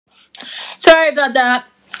Sorry about that.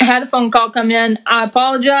 I had a phone call come in. I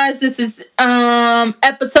apologize. This is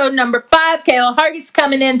episode number 5. Kayla Hargis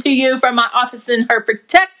coming in to you from my office in Hereford,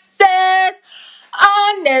 Texas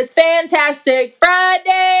on this fantastic Friday.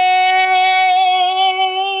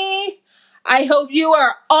 I hope you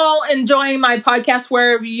are all enjoying my podcast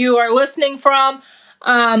wherever you are listening from.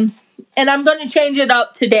 And I'm going to change it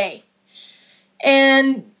up today.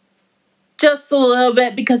 And just a little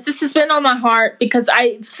bit because this has been on my heart because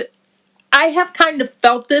I have kind of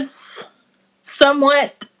felt this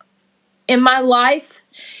somewhat in my life.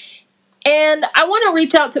 And I want to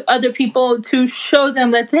reach out to other people to show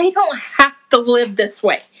them that they don't have to live this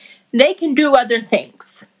way. They can do other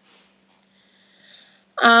things.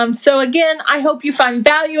 So again, I hope you find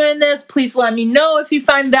value in this. Please let me know if you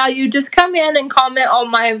find value. Just come in and comment on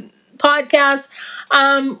my podcast.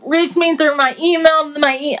 Reach me through my email.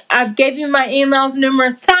 I've gave you my emails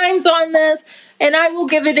numerous times on this, and I will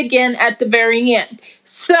give it again at the very end.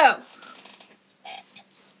 So,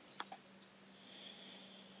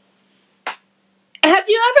 have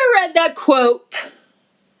you ever read that quote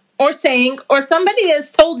or saying, or somebody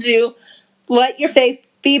has told you, let your faith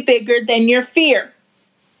be bigger than your fear?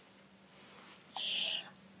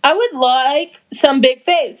 I would like some big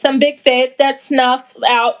faith that snuffs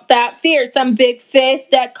out that fear, some big faith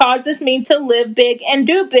that causes me to live big and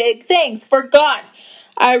do big things for God.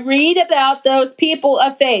 I read about those people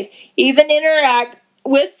of faith, even interact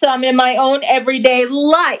with some in my own everyday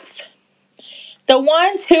life. The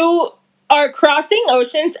ones who are crossing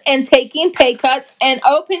oceans and taking pay cuts and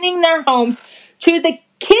opening their homes to the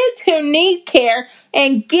kids who need care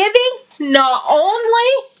and giving not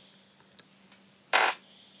only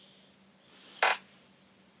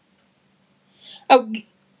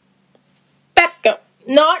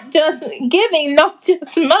not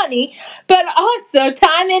just money, but also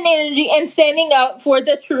time and energy and standing up for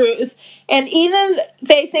the truth and even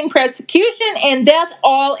facing persecution and death,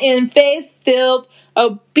 all in faith-filled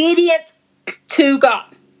obedience to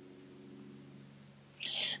God.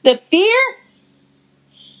 The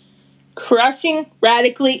fear-crushing,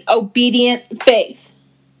 radically obedient faith.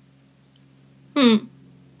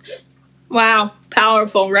 Wow,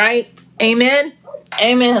 powerful, right? Amen?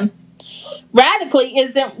 Amen. Radically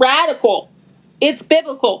isn't radical. It's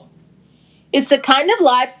biblical. It's the kind of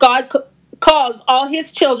life God calls all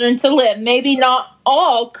his children to live. Maybe not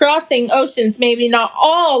all crossing oceans. Maybe not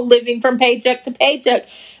all living from paycheck to paycheck.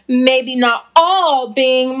 Maybe not all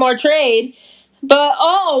being portrayed. But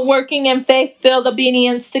all working in faith-filled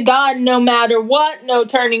obedience to God no matter what. No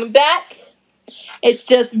turning back. It's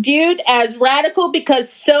just viewed as radical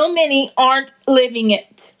because so many aren't living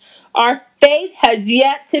it. Our faith has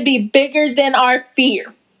yet to be bigger than our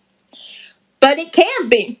fear. But it can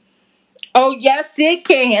be. Oh, yes, it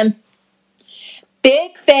can.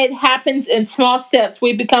 Big faith happens in small steps.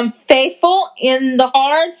 We become faithful in the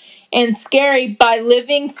hard and scary by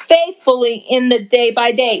living faithfully in the day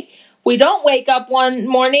by day. We don't wake up one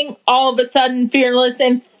morning all of a sudden fearless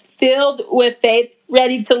and filled with faith,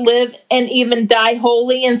 ready to live and even die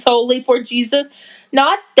wholly and solely for Jesus.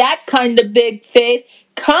 Not that kind of big faith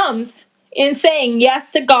comes in saying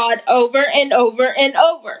yes to God over and over and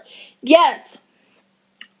over. Yes,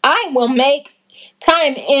 I will make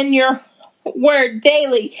time in your word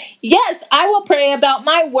daily. Yes, I will pray about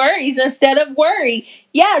my worries instead of worry.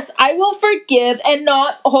 Yes, I will forgive and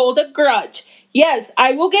not hold a grudge. Yes,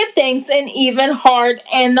 I will give thanks in even hard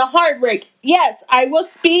and the heartbreak. Yes, I will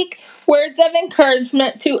speak words of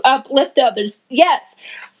encouragement to uplift others. Yes,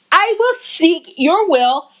 I will seek your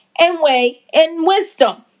will and way and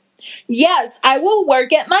wisdom. Yes, I will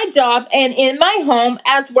work at my job and in my home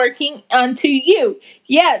as working unto you.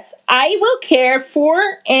 Yes, I will care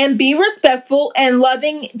for and be respectful and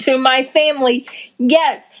loving to my family.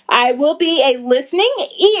 Yes, I will be a listening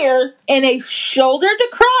ear and a shoulder to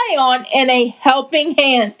cry on and a helping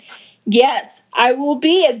hand. Yes, I will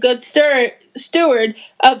be a good steward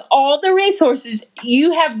of all the resources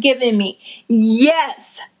you have given me.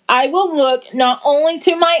 Yes, I will look not only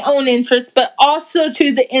to my own interests, but also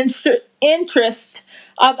to the interests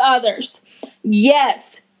of others.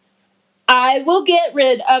 Yes, I will get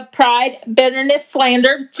rid of pride, bitterness,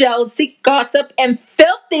 slander, jealousy, gossip, and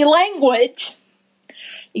filthy language.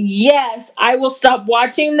 Yes, I will stop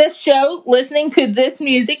watching this show, listening to this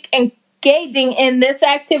music, engaging in this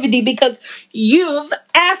activity because you've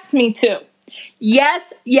asked me to.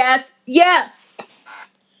 Yes, yes, yes.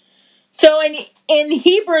 So in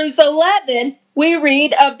Hebrews 11, we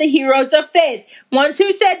read of the heroes of faith, ones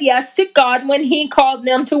who said yes to God when he called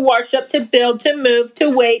them to worship, to build, to move, to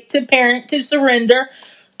wait, to parent, to surrender,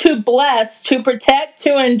 to bless, to protect,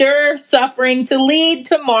 to endure suffering, to lead,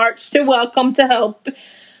 to march, to welcome, to help,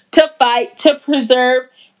 to fight, to preserve.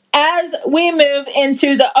 As we move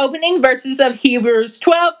into the opening verses of Hebrews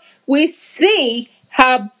 12, we see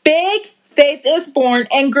how big faith is born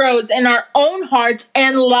and grows in our own hearts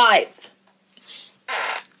and lives.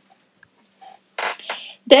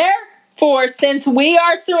 Therefore, since we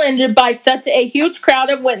are surrounded by such a huge crowd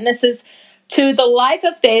of witnesses to the life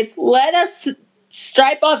of faith, let us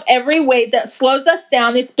strip off every weight that slows us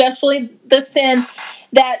down, especially the sin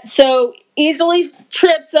that so easily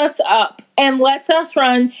trips us up, and lets us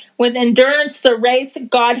run with endurance the race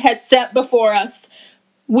God has set before us.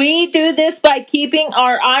 We do this by keeping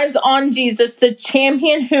our eyes on Jesus, the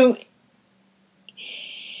champion who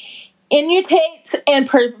initiates and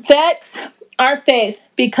perfects our faith.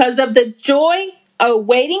 Because of the joy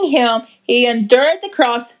awaiting him, he endured the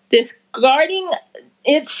cross, discarding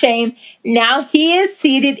its shame. Now he is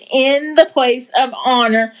seated in the place of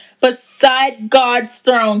honor beside God's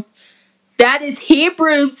throne. That is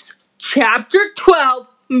Hebrews chapter 12,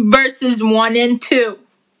 verses 1 and 2.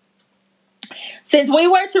 Since we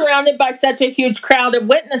were surrounded by such a huge crowd of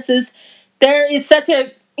witnesses, there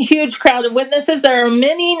are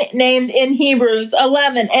many named in Hebrews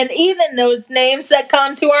 11, and even those names that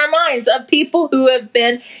come to our minds of people who have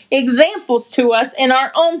been examples to us in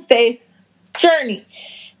our own faith journey.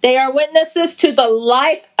 They are witnesses to the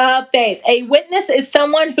life of faith. A witness is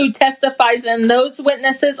someone who testifies, and those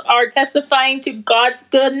witnesses are testifying to God's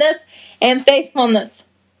goodness and faithfulness.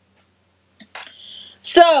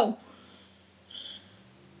 So,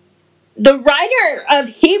 the writer of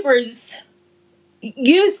Hebrews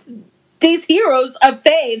used these heroes of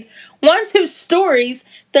faith, ones whose stories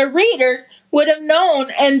the readers would have known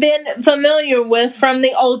and been familiar with from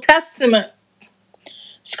the Old Testament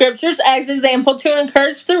scriptures as example to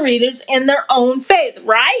encourage the readers in their own faith,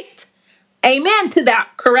 right? Amen to that,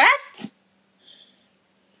 correct?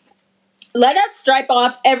 Let us strip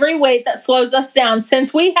off every weight that slows us down.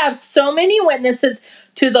 Since we have so many witnesses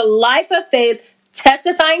to the life of faith,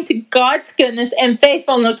 testifying to God's goodness and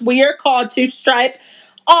faithfulness, we are called to strip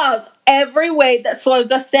off every weight that slows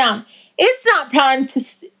us down. It's not time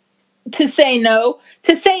to say no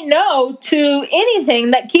to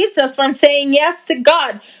anything that keeps us from saying yes to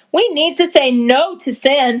God. We need to say no to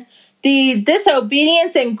sin, the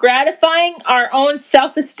disobedience, and gratifying our own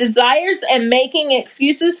selfish desires and making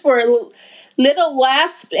excuses for little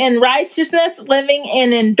lapse in righteousness, living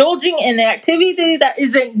and indulging in activity that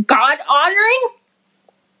isn't God honoring.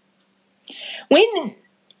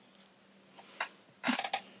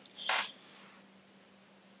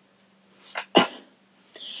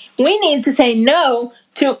 We need to say no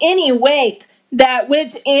to any weight that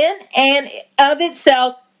which in and of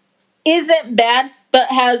itself isn't bad, but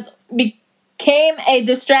has became a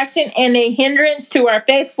distraction and a hindrance to our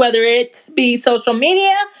faith, whether it be social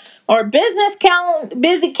media or busy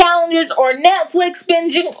calendars or Netflix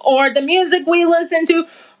binging or the music we listen to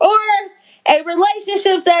or a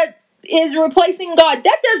relationship that is replacing God.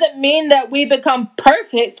 That doesn't mean that we become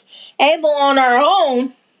perfect, able on our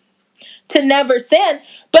own to never sin,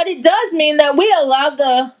 but it does mean that we allow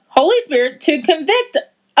the Holy Spirit to convict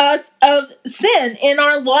us of sin in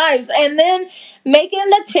our lives and then making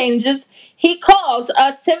the changes he calls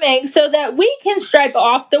us to make so that we can strip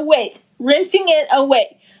off the weight, wrenching it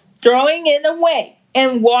away, throwing it away,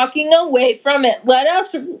 and walking away from it. Let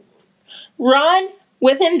us run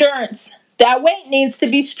with endurance. That weight needs to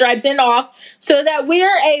be stripped off so that we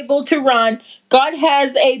are able to run. God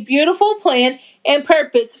has a beautiful plan and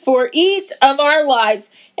purpose for each of our lives,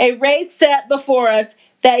 a race set before us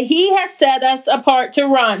that he has set us apart to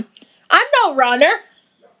run. I'm no runner,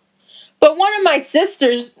 but my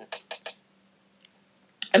sister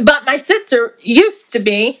used to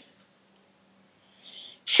be.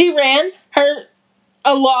 She ran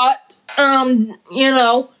a lot,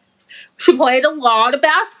 she played a lot of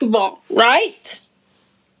basketball, right?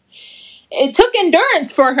 It took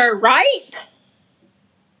endurance for her, right?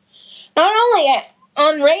 Not only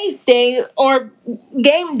on race day or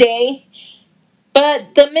game day,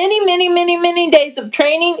 but the many days of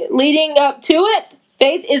training leading up to it.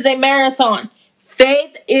 Faith is a marathon.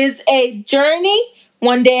 Faith is a journey,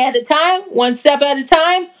 one day at a time, one step at a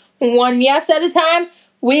time, one yes at a time.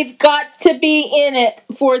 We've got to be in it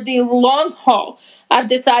for the long haul. I've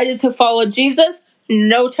decided to follow Jesus,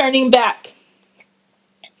 no turning back.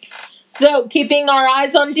 So, keeping our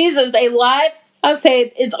eyes on Jesus, a life of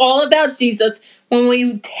faith is all about Jesus. When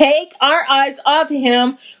we take our eyes off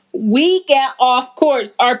him, we get off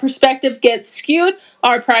course. Our perspective gets skewed.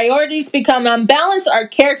 Our priorities become unbalanced. Our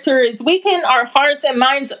character is weakened. Our hearts and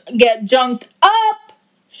minds get junked up.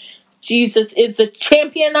 Jesus is the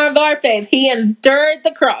champion of our faith. He endured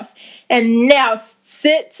the cross and now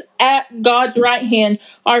sits at God's right hand.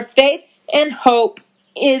 Our faith and hope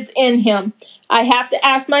is in him. I have to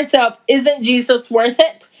ask myself, isn't Jesus worth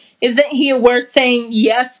it? Isn't he worth saying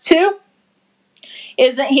yes to?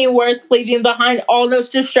 Isn't he worth leaving behind all those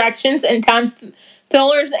distractions and time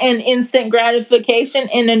fillers and instant gratification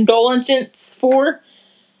and indulgence for?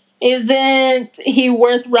 Isn't he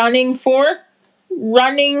worth running for?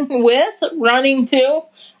 Running with? Running to?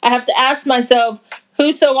 I have to ask myself,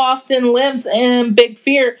 who so often lives in big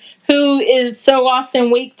fear? Who is so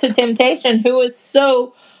often weak to temptation? Who is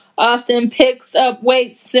so often picks up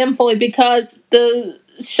weight simply because the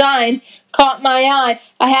shine caught my eye?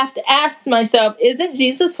 I have to ask myself, isn't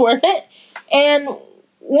Jesus worth it? And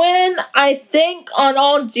when I think on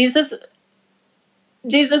all Jesus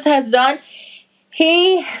has done,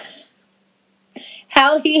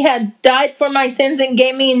 how he had died for my sins and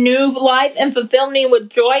gave me new life and fulfilled me with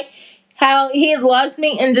joy, how he loves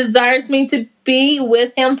me and desires me to be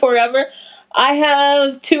with him forever, I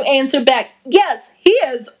have to answer back, yes, he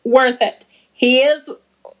is worth it. He is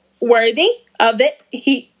worthy of it.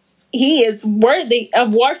 He is worthy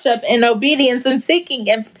of worship and obedience and seeking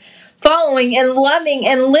and following and loving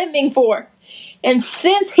and living for. And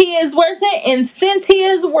since he is worth it, and since he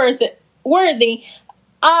is worthy,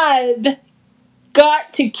 I've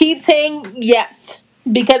got to keep saying yes.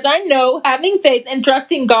 Because I know having faith and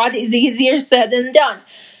trusting God is easier said than done.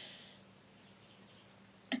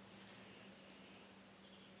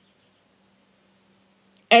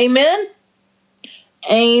 Amen?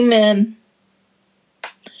 Amen.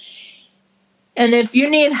 And if you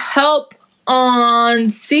need help on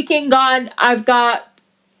seeking God,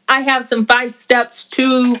 I have some 5 steps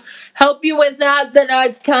to help you with that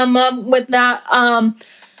I've come up with that.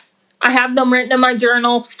 I have them written in my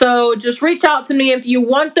journal, so just reach out to me if you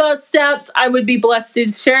want those steps. I would be blessed to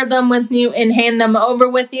share them with you and hand them over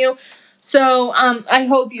with you. So I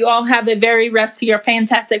hope you all have a very rest of your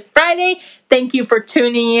fantastic Friday. Thank you for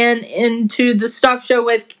tuning into the Stock Show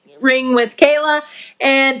with Ring with Kayla.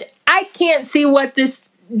 And I can't see what this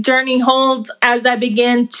journey holds as I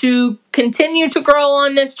begin to continue to grow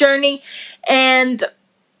on this journey. And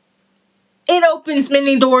it opens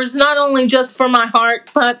many doors, not only just for my heart,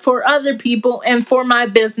 but for other people and for my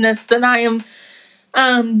business that I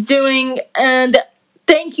am doing. And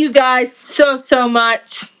thank you guys so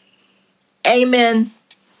much. Amen.